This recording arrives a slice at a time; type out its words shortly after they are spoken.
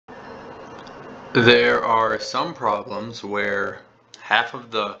There are some problems where half of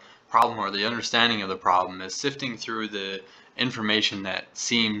the problem or the understanding of the problem is sifting through the information that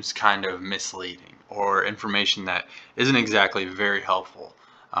seems kind of misleading or information that isn't exactly very helpful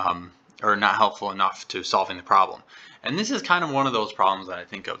or not helpful enough to solving the problem. And this is kind of one of those problems that I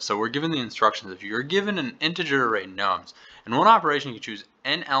think of. So we're given the instructions. If you're given an integer array nums, in one operation you can choose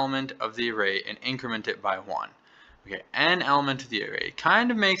n element of the array and increment it by 1. Okay, n element of the array. It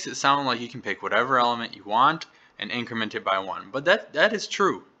kind of makes it sound like you can pick whatever element you want and increment it by 1. But that is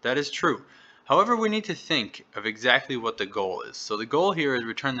true. That is true. However, we need to think of exactly what the goal is. So the goal here is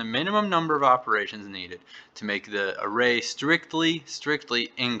return the minimum number of operations needed to make the array strictly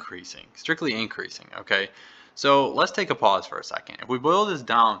increasing. Okay? So let's take a pause for a second. If we boil this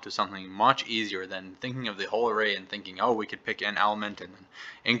down to something much easier than thinking of the whole array and thinking, oh, we could pick n element and then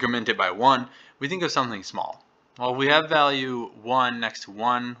increment it by 1, we think of something small. Well, if we have value 1 next to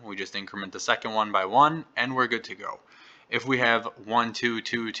 1, we just increment the second one by 1, and we're good to go. If we have 1, 2,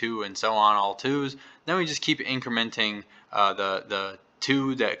 2, 2, and so on, all 2's, then we just keep incrementing the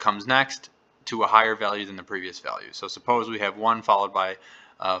 2 that comes next to a higher value than the previous value. So suppose we have 1 followed by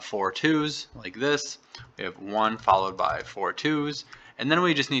 4 2's, like this. We have 1 followed by 4 2's, and then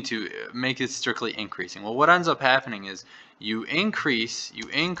we just need to make it strictly increasing. Well, what ends up happening is you increase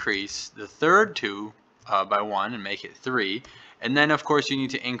the third 2 by 1 and make it 3, and then of course you need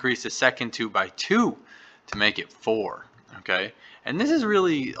to increase the second 2 by 2 to make it 4. Okay, and this is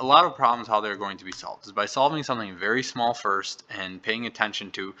really a lot of problems how they're going to be solved is by solving something very small first and paying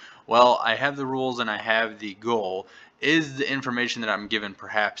attention to, well, I have the rules and I have the goal. Is the information that I'm given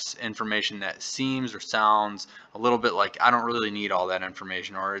perhaps information that seems or sounds a little bit like I don't really need all that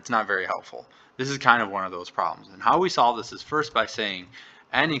information, or it's not very helpful? This is kind of one of those problems. And how we solve this is first by saying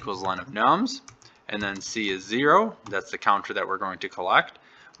n equals len of nums, and then c is 0. That's the counter that we're going to collect.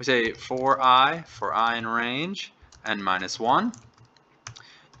 We say for I in range, n minus 1.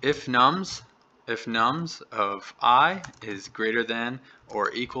 If nums of I is greater than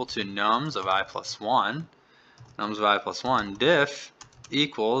or equal to nums of I plus 1, diff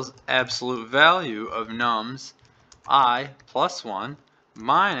equals absolute value of nums I plus 1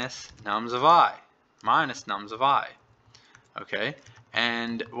 minus nums of I. Okay,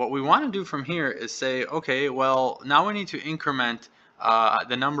 and what we want to do from here is say, okay, well, now we need to increment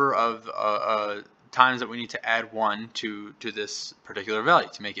the number of times that we need to add 1 to this particular value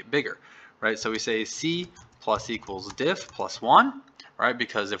to make it bigger, right? So we say c plus equals diff plus 1, right?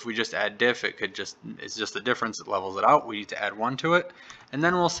 Because if we just add diff, it's just the difference, it levels it out. We need to add 1 to it. And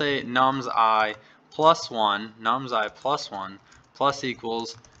then we'll say nums I plus 1 plus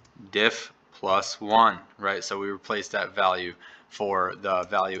equals diff plus 1, right? So we replace that value for the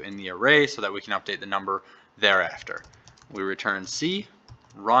value in the array so that we can update the number thereafter. We return C,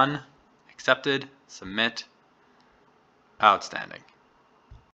 run, accepted, submit, outstanding.